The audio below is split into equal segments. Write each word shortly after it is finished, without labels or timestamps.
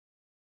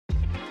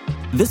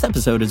This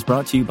episode is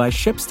brought to you by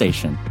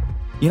ShipStation.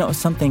 You know,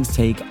 some things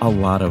take a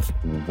lot of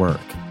work,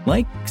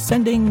 like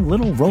sending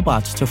little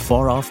robots to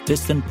far-off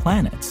distant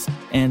planets.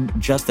 And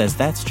just as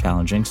that's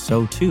challenging,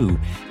 so too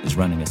is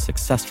running a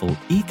successful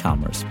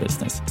e-commerce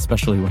business,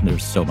 especially when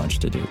there's so much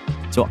to do.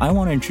 So I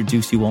want to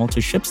introduce you all to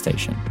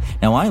ShipStation.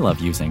 Now, I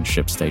love using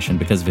ShipStation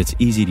because of its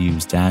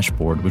easy-to-use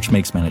dashboard, which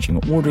makes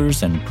managing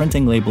orders and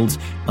printing labels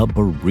a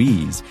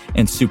breeze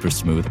and super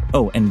smooth.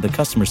 Oh, and the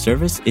customer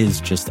service is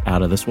just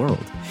out of this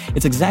world.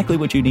 It's exactly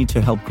what you need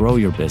to help grow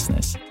your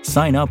business.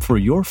 Sign up for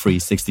your free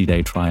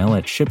 60-day trial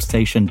at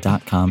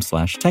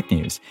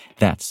shipstation.com/technews.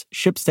 That's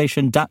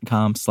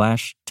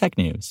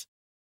shipstation.com/technews.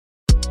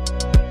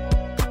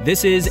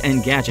 This is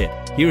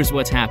Engadget. Here's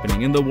what's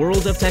happening in the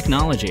world of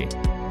technology.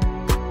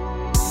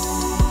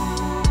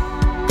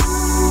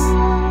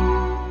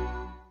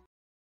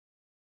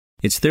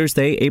 It's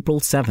Thursday, April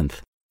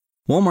 7th.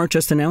 Walmart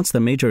just announced the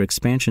major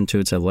expansion to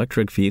its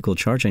electric vehicle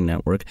charging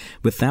network,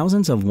 with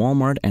thousands of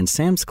Walmart and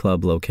Sam's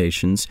Club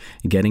locations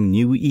getting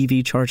new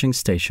EV charging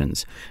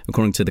stations.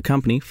 According to the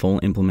company, full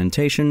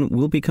implementation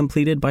will be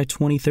completed by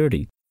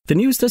 2030. The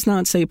news does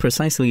not say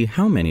precisely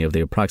how many of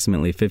the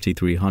approximately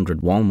 5,300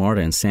 Walmart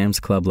and Sam's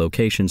Club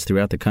locations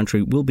throughout the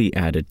country will be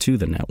added to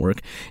the network,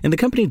 and the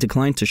company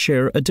declined to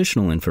share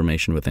additional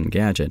information with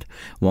Engadget.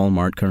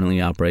 Walmart currently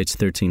operates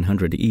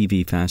 1,300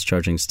 EV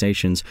fast-charging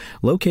stations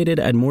located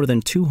at more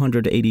than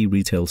 280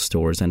 retail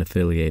stores and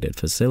affiliated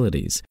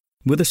facilities.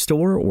 With a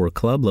store or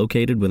club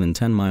located within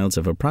 10 miles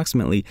of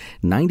approximately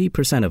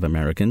 90% of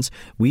Americans,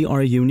 we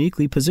are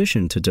uniquely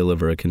positioned to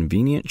deliver a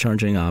convenient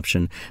charging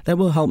option that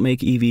will help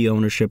make EV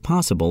ownership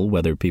possible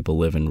whether people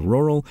live in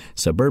rural,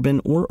 suburban,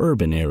 or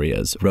urban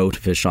areas, wrote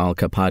Vishal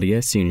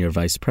Kapadia, Senior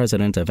Vice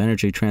President of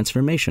Energy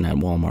Transformation at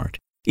Walmart.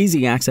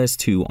 Easy access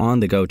to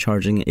on-the-go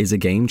charging is a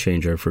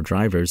game-changer for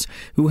drivers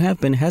who have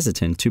been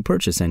hesitant to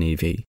purchase an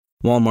EV.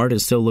 Walmart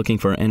is still looking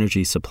for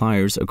energy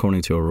suppliers,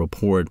 according to a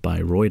report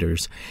by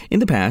Reuters. In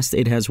the past,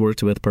 it has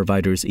worked with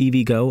providers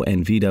EVgo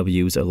and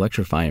VW's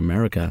Electrify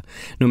America.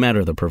 No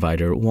matter the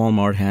provider,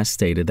 Walmart has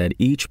stated that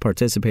each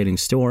participating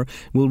store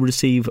will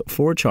receive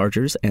 4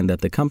 chargers and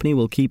that the company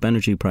will keep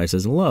energy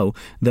prices low,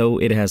 though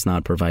it has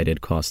not provided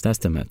cost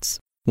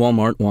estimates.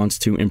 Walmart wants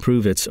to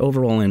improve its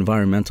overall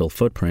environmental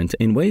footprint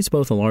in ways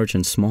both large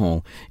and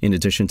small. In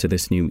addition to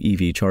this new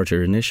EV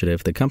charger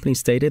initiative, the company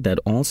stated that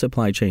all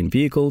supply chain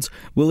vehicles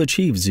will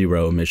achieve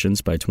zero emissions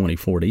by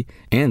 2040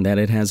 and that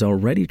it has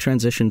already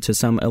transitioned to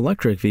some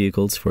electric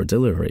vehicles for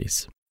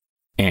deliveries.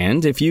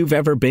 And if you've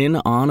ever been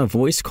on a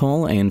voice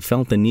call and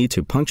felt the need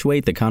to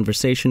punctuate the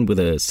conversation with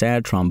a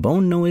sad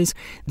trombone noise,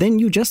 then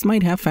you just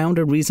might have found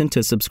a reason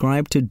to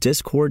subscribe to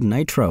Discord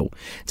Nitro.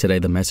 Today,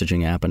 the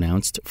messaging app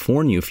announced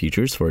 4 new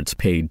features for its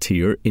paid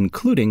tier,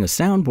 including a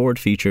soundboard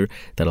feature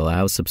that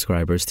allows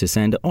subscribers to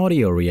send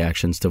audio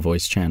reactions to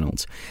voice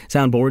channels.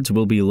 Soundboards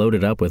will be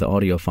loaded up with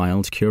audio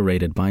files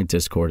curated by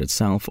Discord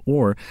itself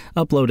or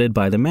uploaded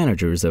by the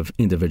managers of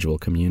individual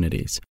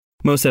communities.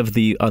 Most of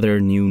the other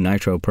new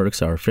Nitro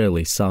perks are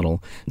fairly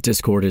subtle.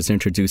 Discord is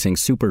introducing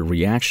super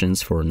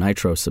reactions for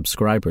Nitro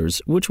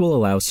subscribers, which will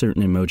allow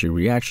certain emoji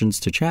reactions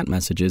to chat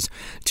messages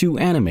to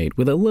animate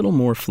with a little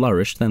more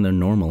flourish than their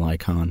normal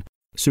icon.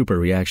 Super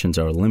reactions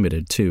are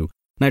limited too.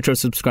 Nitro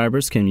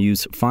subscribers can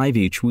use 5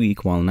 each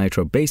week, while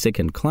Nitro Basic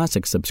and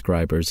Classic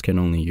subscribers can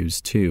only use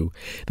 2.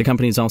 The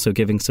company is also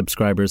giving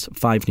subscribers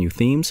 5 new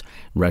themes: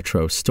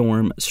 Retro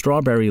Storm,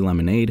 Strawberry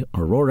Lemonade,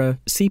 Aurora,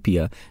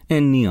 Sepia,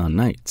 and Neon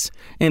Nights,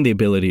 and the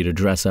ability to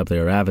dress up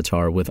their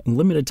avatar with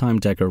limited-time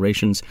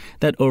decorations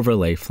that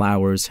overlay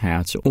flowers,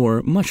 hats,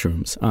 or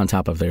mushrooms on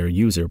top of their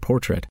user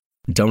portrait.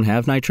 Don't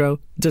have Nitro?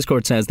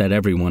 Discord says that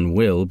everyone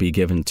will be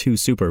given 2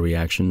 super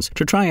reactions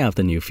to try out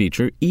the new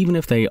feature, even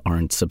if they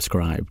aren't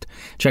subscribed.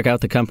 Check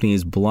out the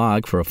company's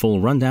blog for a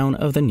full rundown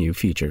of the new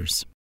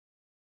features.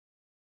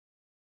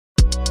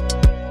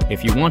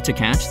 If you want to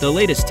catch the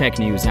latest tech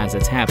news as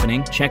it's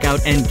happening, check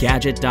out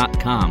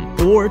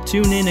Engadget.com or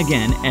tune in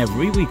again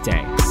every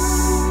weekday.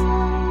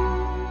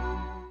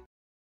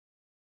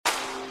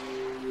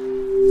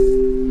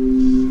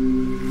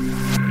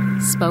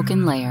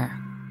 Spoken Layer.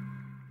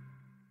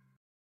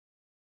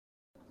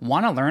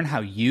 Want to learn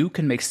how you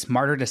can make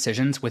smarter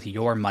decisions with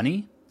your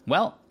money?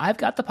 Well, I've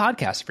got the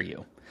podcast for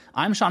you.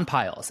 I'm Sean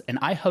Piles, and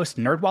I host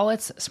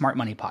NerdWallet's Smart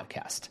Money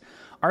Podcast.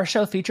 Our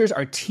show features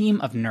our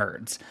team of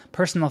nerds,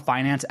 personal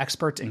finance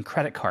experts in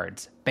credit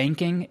cards,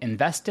 banking,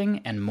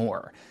 investing, and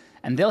more.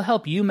 And they'll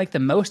help you make the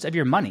most of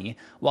your money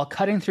while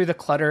cutting through the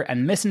clutter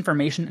and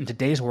misinformation in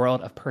today's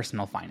world of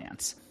personal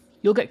finance.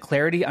 You'll get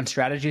clarity on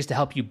strategies to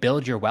help you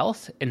build your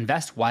wealth,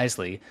 invest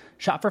wisely,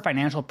 shop for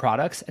financial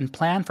products, and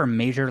plan for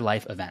major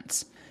life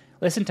events.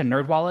 Listen to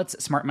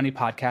NerdWallet's Smart Money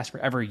Podcast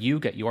wherever you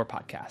get your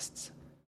podcasts.